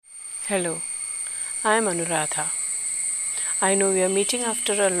Hello, I am Anuradha. I know we are meeting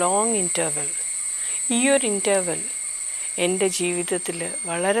after a long interval. ഈ interval എൻ്റെ ജീവിതത്തിൽ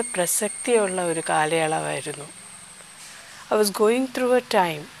വളരെ പ്രസക്തിയുള്ള ഒരു കാലയളവായിരുന്നു. I was going through a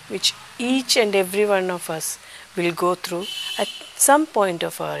time which each and every one of us will go through at some point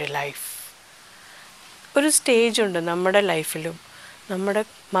of our life. ഒരു stage ഉണ്ട് നമ്മുടെ ലൈഫിലും നമ്മുടെ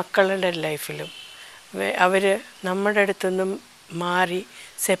മക്കളുടെ ലൈഫിലും അവർ നമ്മുടെ അടുത്തുനിന്നും മാറി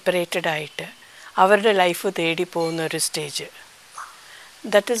സെപ്പറേറ്റഡ് ആയിട്ട് അവരുടെ ലൈഫ് തേടി പോകുന്ന ഒരു stage.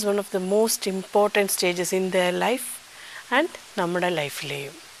 That is one of the most important stages in their life and നമ്മുടെ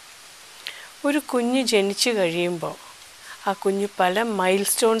ലൈഫിലെയും. ഒരു കുഞ്ഞ് ജനിച്ചു കഴിയുമ്പോൾ ആ കുഞ്ഞ് പല മൈൽ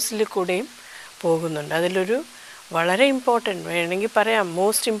സ്റ്റോൺസിൽ കൂടെയും പോകുന്നുണ്ട്. അതിലൊരു വളരെ ഇമ്പോർട്ടൻറ്റ്, വേണമെങ്കിൽ പറയാം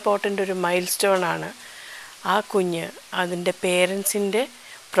മോസ്റ്റ് ഇമ്പോർട്ടൻ്റ് ഒരു മൈൽ സ്റ്റോണാണ് ആ കുഞ്ഞ് അതിൻ്റെ പേരൻസിൻ്റെ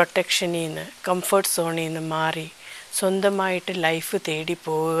പ്രൊട്ടക്ഷനിൽ നിന്ന്, കംഫർട്ട് സോണിൽ നിന്ന് മാറി സ്വന്തമായിട്ട് ലൈഫ് തേടി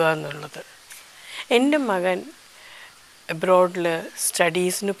പോവുക എന്നുള്ളത്. എൻ്റെ മകൻ അബ്രോഡിൽ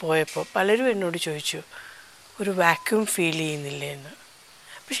സ്റ്റഡീസിന് പോയപ്പോൾ പലരും എന്നോട് ചോദിച്ചു, ഒരു വാക്യൂം ഫീൽ ചെയ്യുന്നില്ലേ എന്ന്.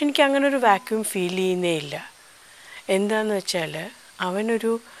 പക്ഷെ എനിക്ക് അങ്ങനെ ഒരു വാക്യൂം ഫീൽ ചെയ്യുന്നേ ഇല്ല. എന്താണെന്ന് വെച്ചാൽ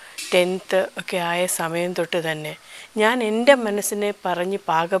അവനൊരു 10th ഒക്കെ ആയ സമയം തൊട്ട് തന്നെ ഞാൻ എൻ്റെ മനസ്സിനെ പറഞ്ഞ്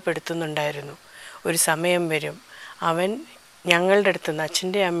പാകപ്പെടുത്തുന്നുണ്ടായിരുന്നു. ഒരു സമയം വരും അവൻ ഞങ്ങളുടെ അടുത്തുനിന്ന്,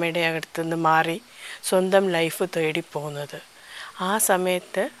 അച്ഛൻ്റെ അമ്മയുടെ അടുത്തുനിന്ന് മാറി സ്വന്തം ലൈഫ് തേടി പോകുന്നത്. ആ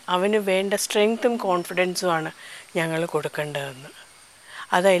സമയത്ത് അവന് വേണ്ട സ്ട്രെങ്ത്തും കോൺഫിഡൻസുമാണ് ഞങ്ങൾ കൊടുക്കേണ്ടതെന്ന്.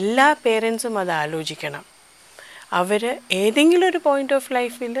 അത് എല്ലാ പേരൻസും അത് ആലോചിക്കണം. അവർ ഏതെങ്കിലും ഒരു പോയിൻ്റ് ഓഫ്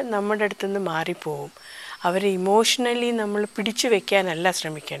ലൈഫിൽ നമ്മുടെ അടുത്തുനിന്ന് മാറിപ്പോവും. അവരെ ഇമോഷണലി നമ്മൾ പിടിച്ചു വയ്ക്കാനല്ല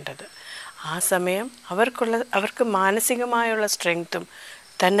ശ്രമിക്കേണ്ടത്. ആ സമയം അവർക്ക് മാനസികമായുള്ള സ്ട്രെങ്ത്തും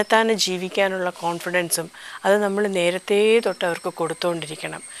തന്നെത്താനെ ജീവിക്കാനുള്ള കോൺഫിഡൻസും അത് നമ്മൾ നേരത്തെ തൊട്ട് അവർക്ക്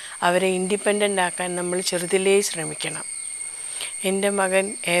കൊടുത്തുകൊണ്ടിരിക്കണം. അവരെ ഇൻഡിപെൻഡൻ്റ് ആക്കാൻ നമ്മൾ ചെറുതിലേ ശ്രമിക്കണം. എൻ്റെ മകൻ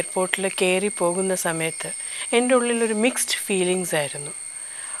എയർപോർട്ടിൽ കയറി പോകുന്ന സമയത്ത് എൻ്റെ ഉള്ളിലൊരു മിക്സ്ഡ് ഫീലിങ്സ് ആയിരുന്നു.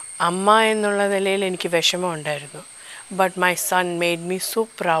 അമ്മ എന്നുള്ള നിലയിൽ എനിക്ക് വിഷമമുണ്ടായിരുന്നു. But my son made me so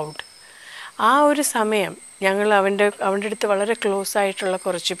proud. ആ ഒരു സമയം ഞങ്ങൾ അവൻ്റെ അടുത്ത് വളരെ ക്ലോസ് ആയിട്ടുള്ള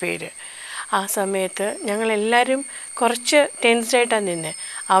കുറച്ച് പേര് ആ സമയത്ത് ഞങ്ങളെല്ലാവരും കുറച്ച് ടെൻസ്ഡായിട്ടാണ് നിന്നെ.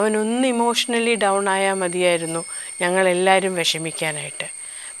 അവനൊന്ന് ഇമോഷണലി ഡൗൺ ആയാൽ മതിയായിരുന്നു ഞങ്ങളെല്ലാവരും വിഷമിക്കാനായിട്ട്.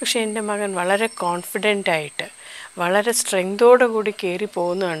 പക്ഷേ എൻ്റെ മകൻ വളരെ കോൺഫിഡൻ്റായിട്ട് വളരെ സ്ട്രെങ്തോടു കൂടി കയറി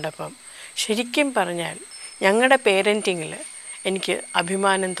പോകുന്ന കണ്ടപ്പം ശരിക്കും പറഞ്ഞാൽ ഞങ്ങളുടെ പേരൻറ്റിങ്ങിൽ എനിക്ക്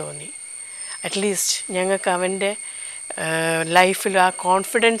അഭിമാനം തോന്നി. അറ്റ്ലീസ്റ്റ് ഞങ്ങൾക്ക് അവൻ്റെ ലൈഫിൽ ആ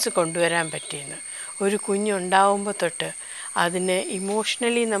കോൺഫിഡൻസ് കൊണ്ടുവരാൻ പറ്റിയെന്ന്. ഒരു കുഞ്ഞുണ്ടാവുമ്പോൾ തൊട്ട് അതിന്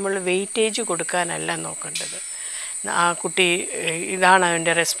ഇമോഷണലി നമ്മൾ വെയിറ്റേജ് കൊടുക്കാനല്ല നോക്കേണ്ടത്. ആ കുട്ടി ഇതാണ്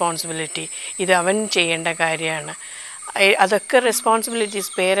അവൻ്റെ റെസ്പോൺസിബിലിറ്റി, ഇത് അവൻ ചെയ്യേണ്ട കാര്യമാണ്. അതൊക്കെ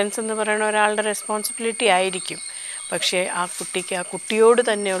റെസ്പോൺസിബിലിറ്റീസ് പേരൻസ് എന്ന് പറയുന്ന ഒരാളുടെ റെസ്പോൺസിബിലിറ്റി ആയിരിക്കും. പക്ഷേ ആ കുട്ടിയോട്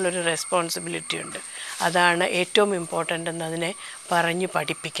തന്നെയുള്ളൊരു റെസ്പോൺസിബിലിറ്റി ഉണ്ട്. അതാണ് ഏറ്റവും ഇമ്പോർട്ടൻ്റ് എന്ന് അതിനെ പറഞ്ഞ്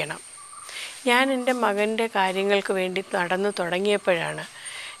പഠിപ്പിക്കണം. ഞാൻ എൻ്റെ മകൻ്റെ കാര്യങ്ങൾക്ക് വേണ്ടി നടന്നു തുടങ്ങിയപ്പോഴാണ്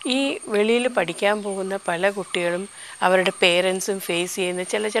ഈ വെളിയിൽ പഠിക്കാൻ പോകുന്ന പല കുട്ടികളും അവരുടെ പേരൻസും ഫേസ് ചെയ്യുന്ന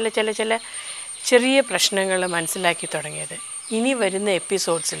ചെറിയ പ്രശ്നങ്ങൾ മനസ്സിലാക്കി തുടങ്ങിയത്. ഇനി വരുന്ന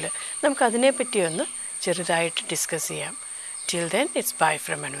എപ്പിസോഡ്സിൽ നമുക്കതിനെപ്പറ്റി ഒന്ന് ചെറുതായിട്ട് ഡിസ്കസ് ചെയ്യാം. Till then it's bye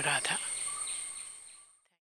from Anuradha.